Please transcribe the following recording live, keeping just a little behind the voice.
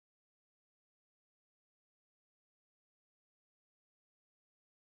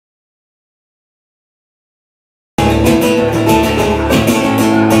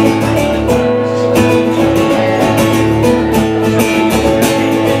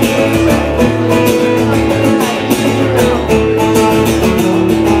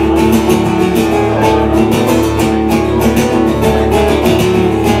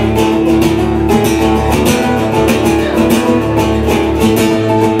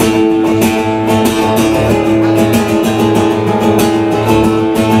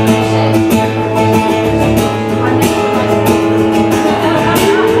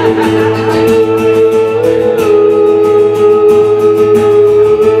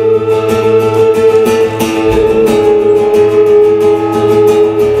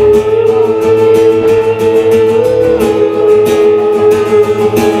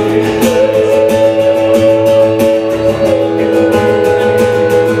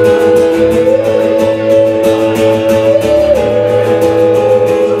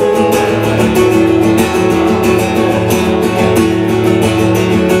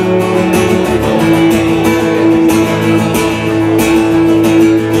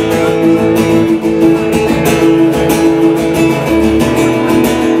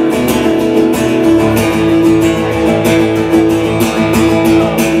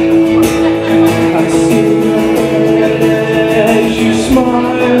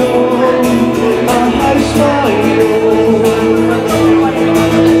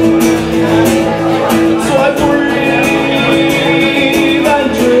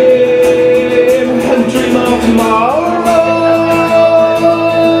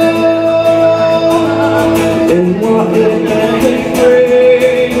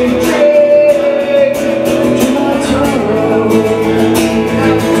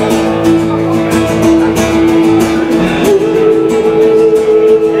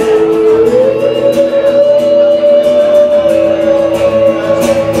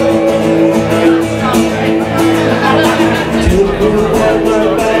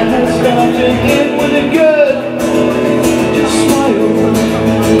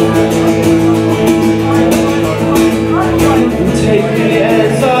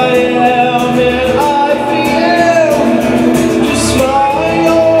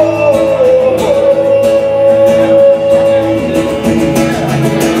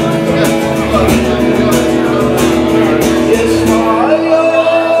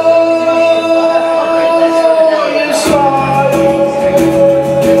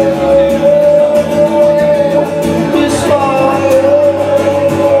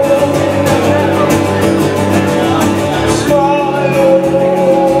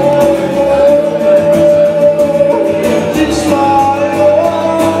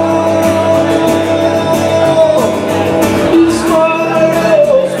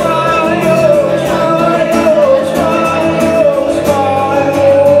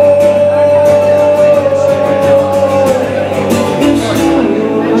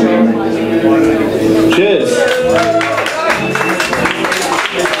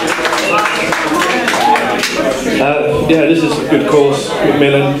Yeah, this is a good cause,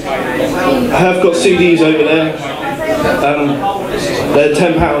 Macmillan. I have got CDs over there. They're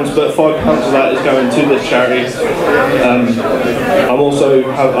 £10, but £5 of that is going to this charity.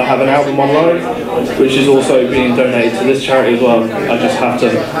 I have an album online, which is also being donated to this charity as well. I just have to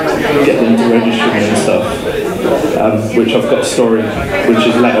get them to register me and stuff, which I've got a story, which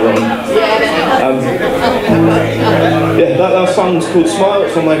is later on. Yeah, that song's called Smile.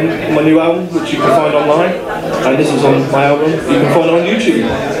 It's on my new album, which you can find online, and this is on my album. You can find it on YouTube.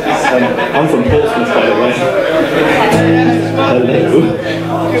 I'm from Portsmouth, by the way. Hello.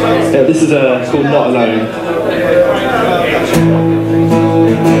 Yeah, this is called Not Alone.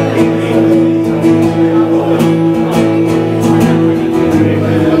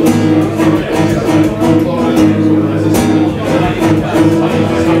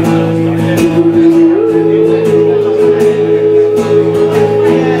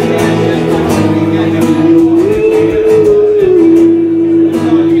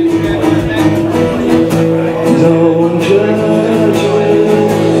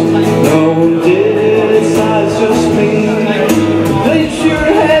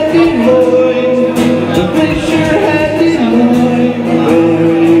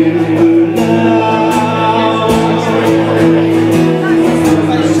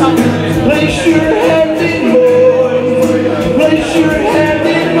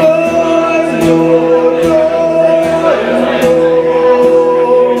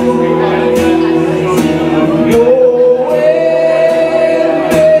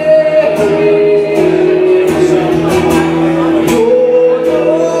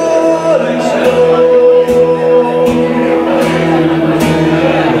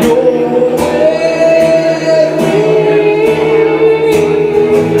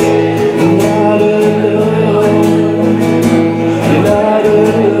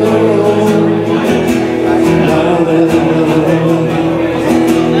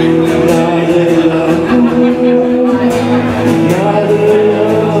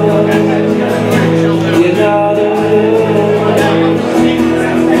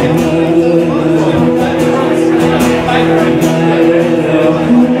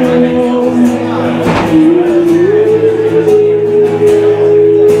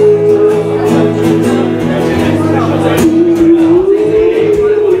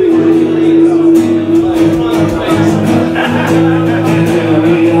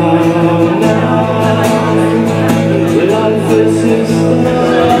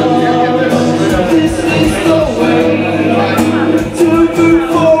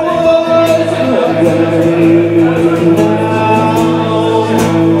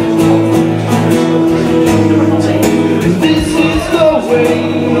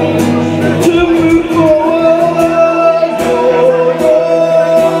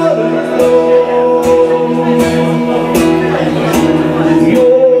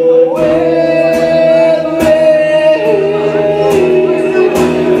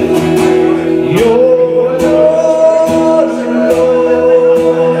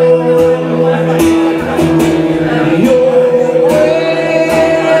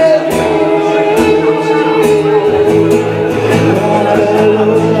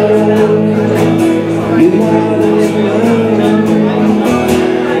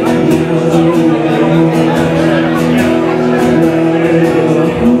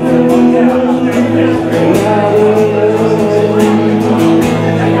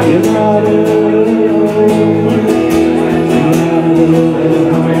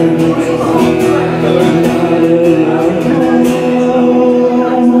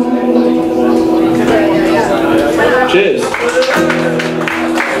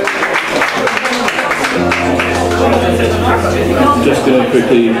 just going to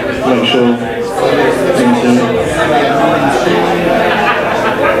quickly make sure.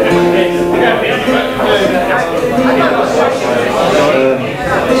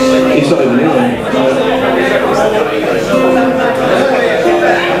 He's not even in there.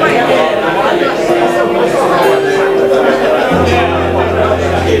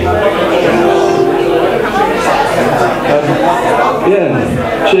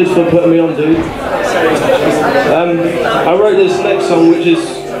 Yeah, cheers for putting me on, dude. I wrote this next song, which is,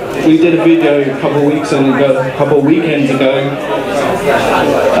 we did a video a couple of weekends ago.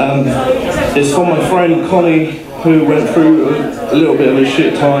 It's for my friend Connie, who went through a little bit of a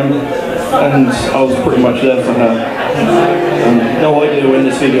shit time, and I was pretty much there for her. No idea when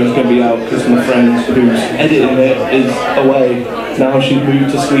this video is going to be out, because my friend who's editing it is away. Now she's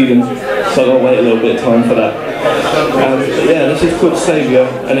moved to Sweden, so I've got to wait a little bit of time for that. But yeah, this is called Saviour,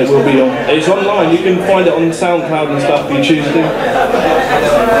 and it will be on. It's online, you can find it on SoundCloud and stuff if you choose to.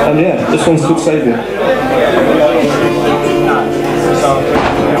 And yeah, this one's called Saviour.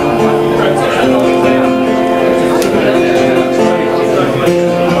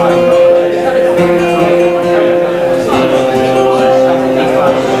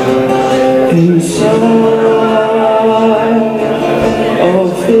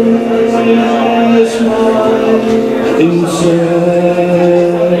 In search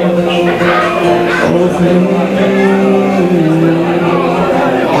of me,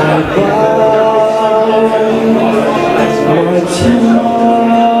 I bide my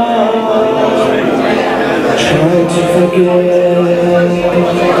time, trying to forget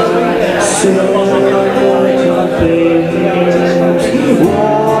certain things.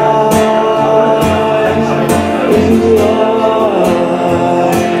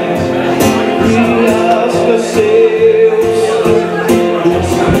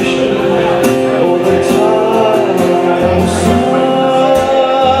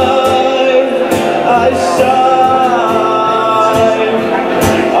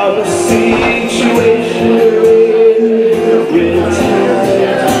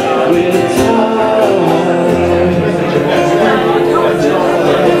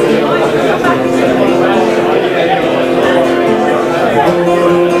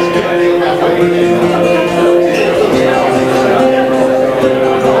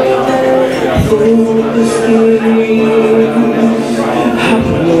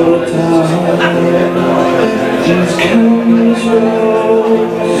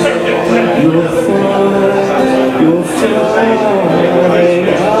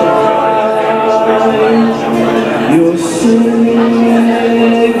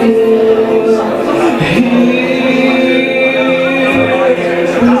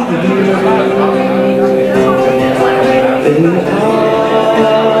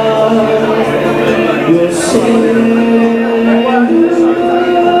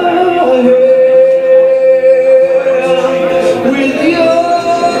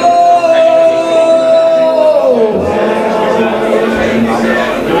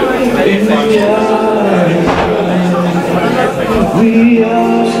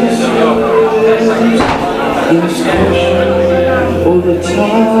 All the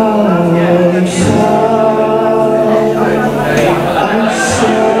time,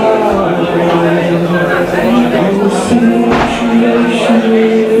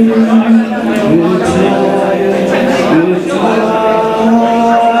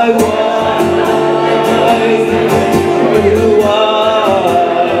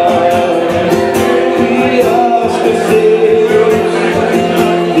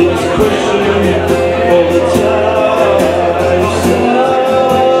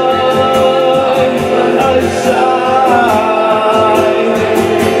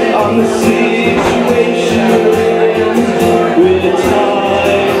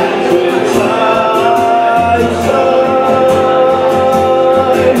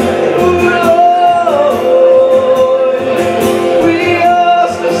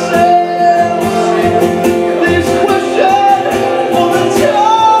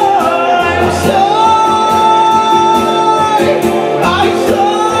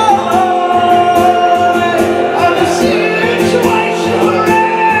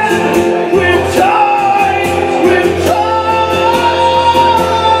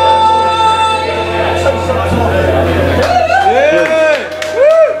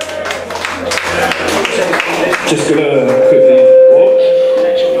 Just gonna quickly watch.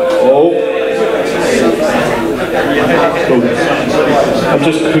 Oh. Cool. I'm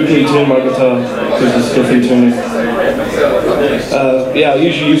just quickly tuning my guitar because it's different tuning. Yeah, I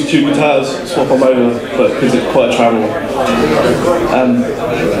usually use two guitars, swap them over, but because it's quite a travel.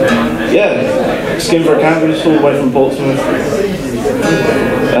 Yeah. Skin for a Canvas, all the way from Portsmouth.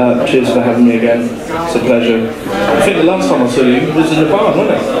 Cheers for having me again. It's a pleasure. I think the last time I saw you was in the barn,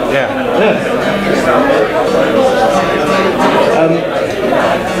 wasn't it? Yeah.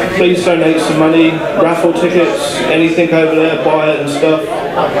 Please donate some money, raffle tickets, anything over there, buy it and stuff.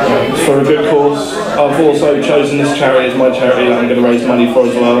 It's for a good cause. I've also chosen this charity as my charity that I'm going to raise money for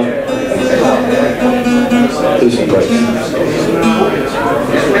as well. Do some great.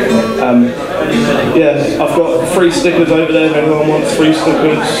 Yeah, I've got free stickers over there if anyone wants free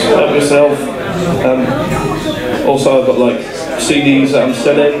stickers. Help yourself. Also, I've got like CDs that I'm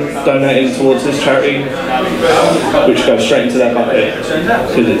selling, donating towards this charity, which goes straight into that bucket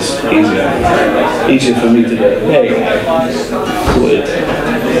because it's easier for me to do. There you go. Sorted.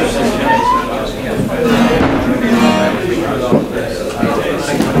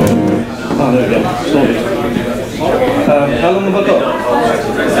 Oh, there we go. Sorted. How long have I got?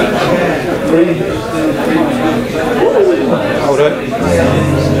 3. Hold it.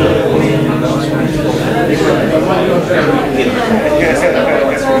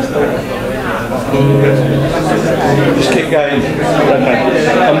 Just keep going. Okay.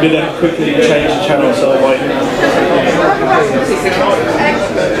 I'm going to quickly change the channel so I might.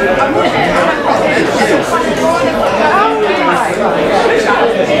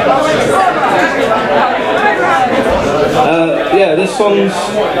 Yeah, this song's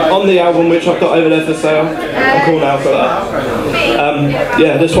on the album which I've got over there for sale. I'm cool now for that.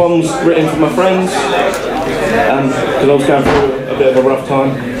 Yeah, this one's written for my friends because I was going through a bit of a rough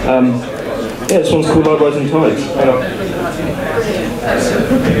time. Yeah, this one's called Like Rising Tides.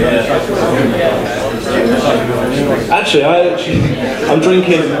 Actually, I'm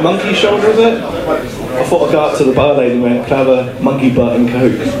drinking Monkey Shoulder, is it? I thought I'd go up to the bar lady and went, "Can I have a monkey butt and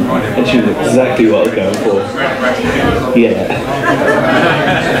coke?" And she knew exactly what I was going for. Yeah.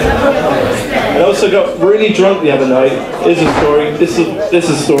 I also got really drunk the other night. Here's a story. This is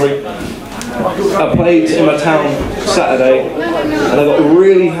a story. I played in my town Saturday and I got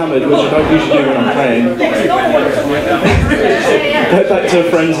really hammered, which I don't usually do when I'm playing. I went back to a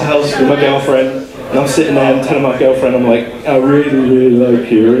friend's house with my girlfriend and I'm sitting there and telling my girlfriend, I'm like, "I really, really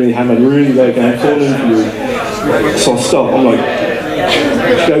like you, really hammered, really like you, I'm falling for you." So I stop, I'm like,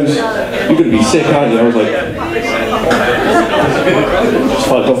 she goes, "You're going to be sick, aren't you?" I was like, just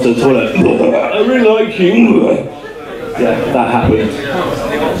fucked off to the toilet. "I really like you." Yeah, that happened.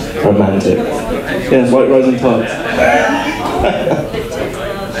 Romantic. Yeah, it's like Rising Tides.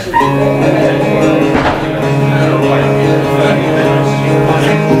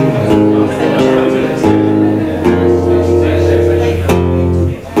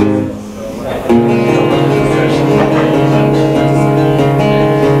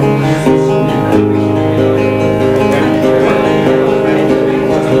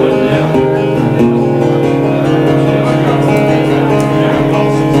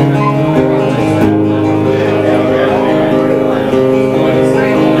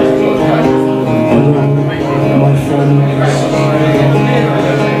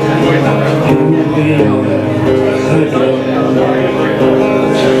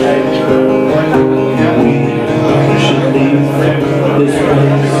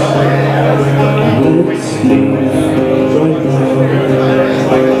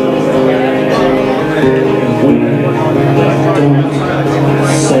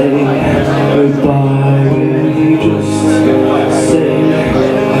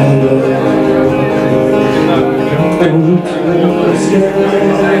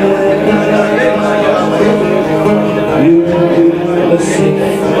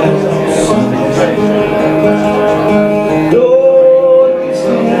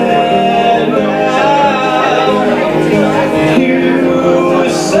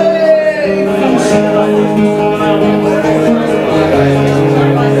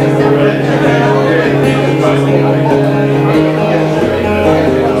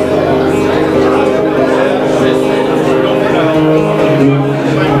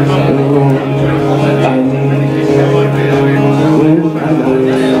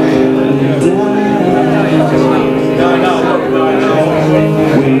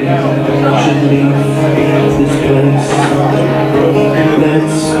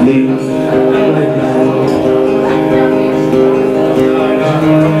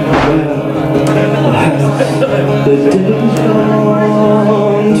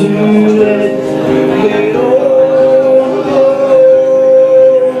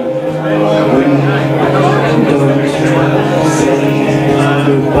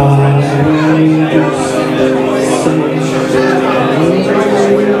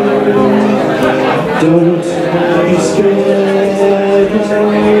 Don't be scared.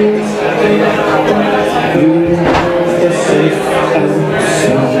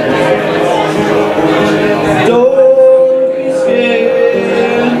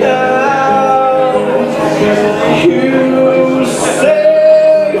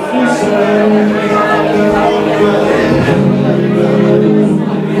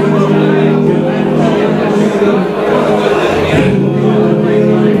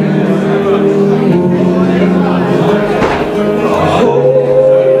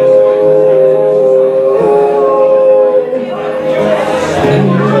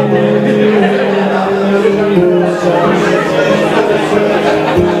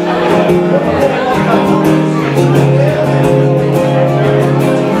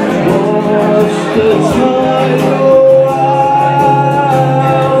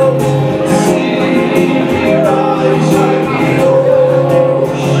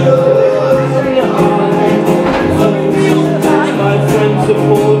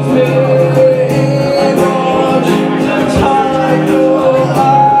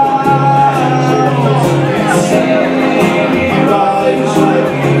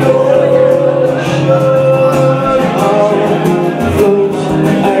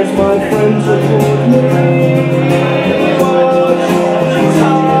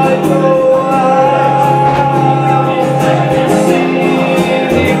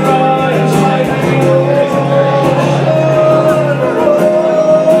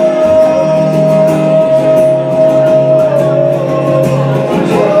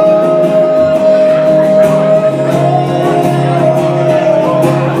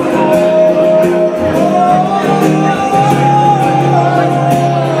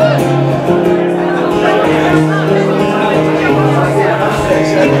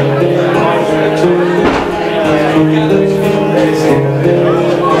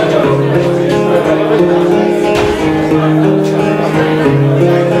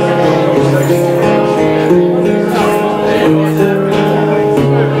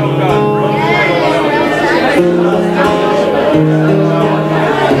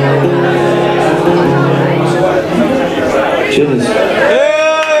 Cheers.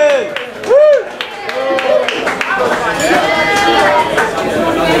 Hey! Woo!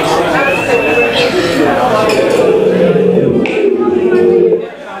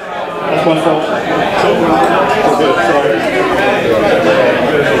 That's my fault.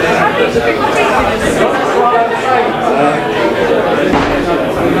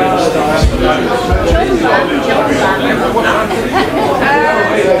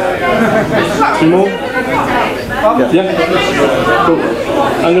 Two more? Yeah? Cool.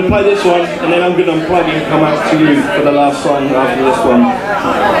 I'm going to play this one and then I'm going to unplug and come out to you for the last song after this one.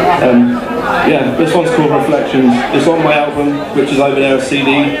 Yeah, this one's called Reflections. It's on my album, which is over there, a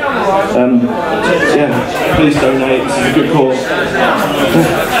CD. Yeah, please donate, this is a good cause.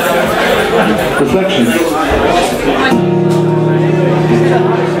 Reflections.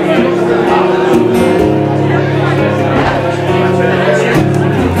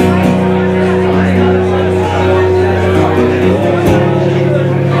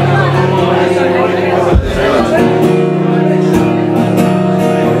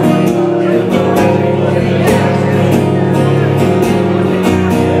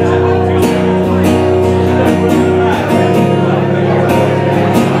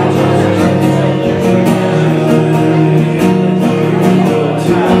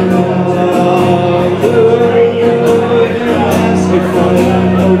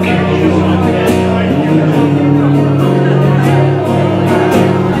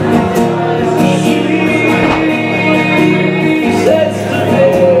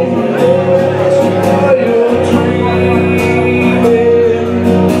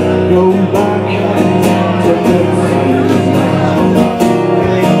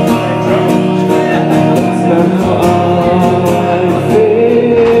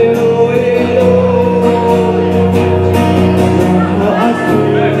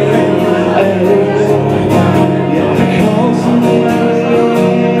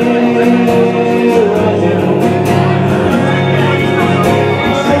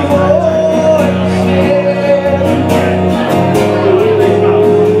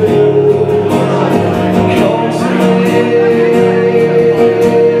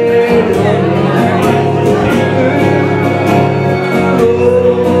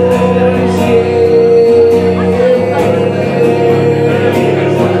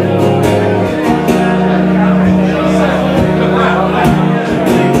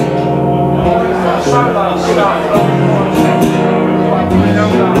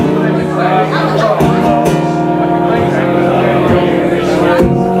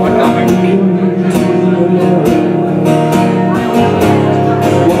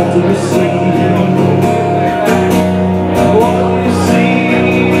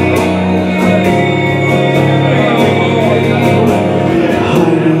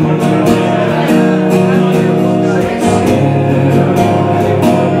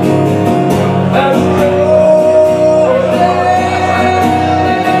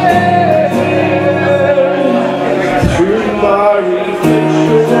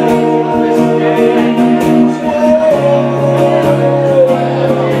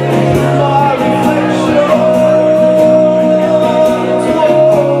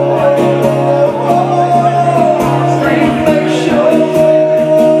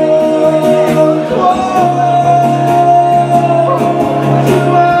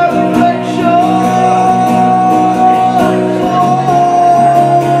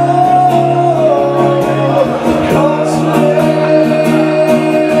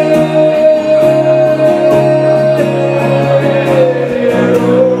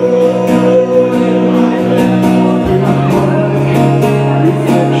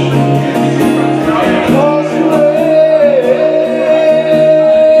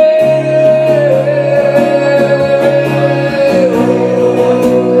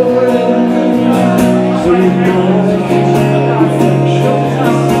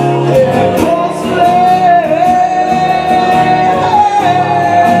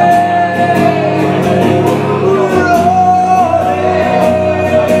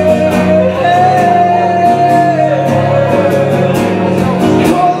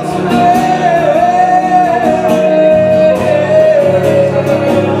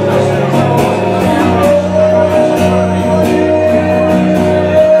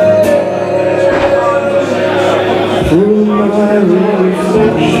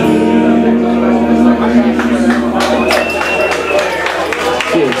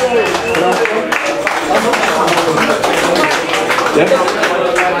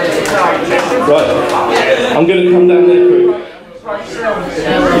 I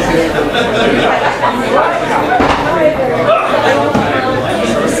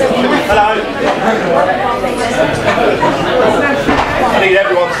need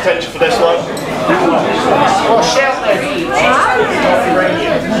everyone's attention for this one.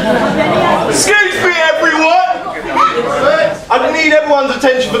 Excuse me, everyone! I need everyone's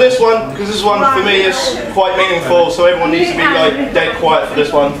attention for this one, because this one for me is quite meaningful, so everyone needs to be like dead quiet for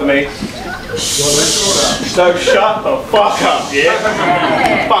this one for me. So shut the fuck up, yeah?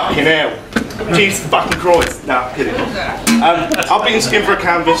 Fucking hell. Jesus fucking Christ. Nah, I'm kidding. I've been Skin for a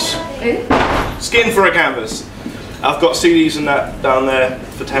Canvas. Skin for a Canvas. I've got CDs and that down there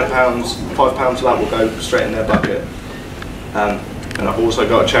for £10, £5 of that will go straight in their bucket. And I've also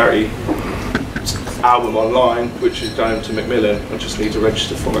got a charity album online which is going to Macmillan. I just need to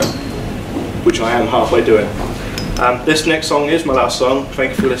register for it, which I am halfway doing. This next song is my last song.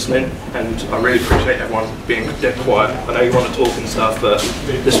 Thank you for listening, and I really appreciate everyone being dead quiet. I know you want to talk and stuff, but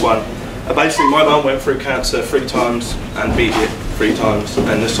this one, basically my mum went through cancer 3 times and beat it 3 times,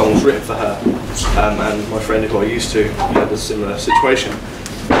 and this song was written for her. And my friend who I used to had a similar situation.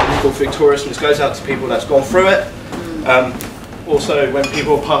 It's called Victorious, and this goes out to people that's gone through it. Also, when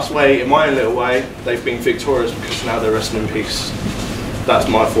people pass away in my own little way, they've been victorious because now they're resting in peace. That's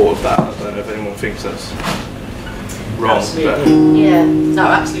my thought of that. I don't know if anyone thinks that's wrong. Absolutely. But Yeah, no,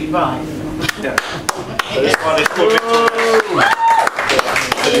 absolutely right. yeah. So this one is called Victorious.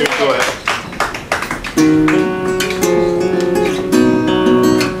 Hope you enjoy it.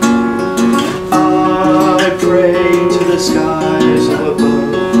 I pray to the skies above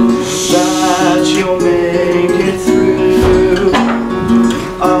that you'll make it through.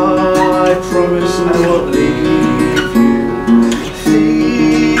 I promise I won't leave you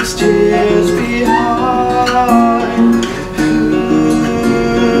these tears behind.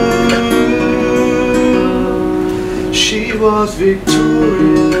 She was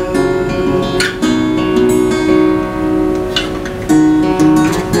victorious.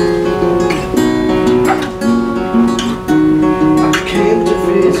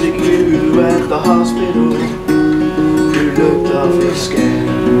 At the hospital, you looked awfully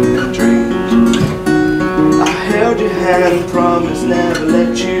scared and dreamed. I held your hand, promised never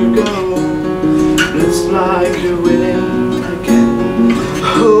let you go. Looks like you're winning again.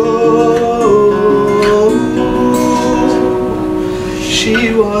 Oh,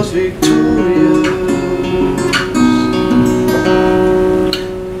 she was victorious.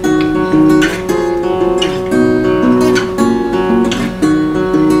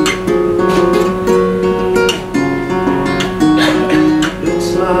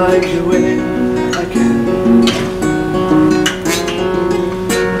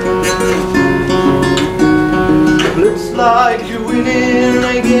 Like you're winning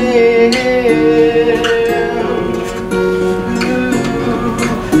again.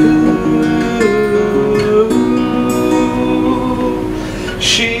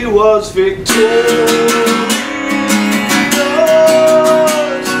 She was victorious.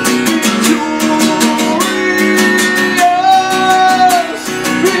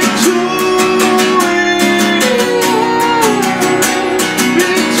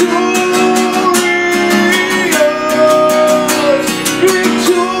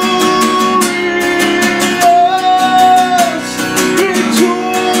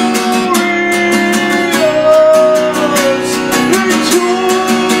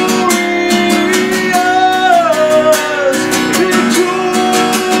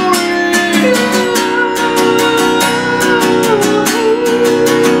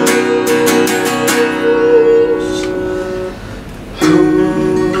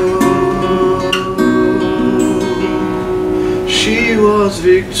 She was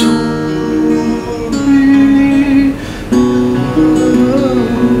victorious.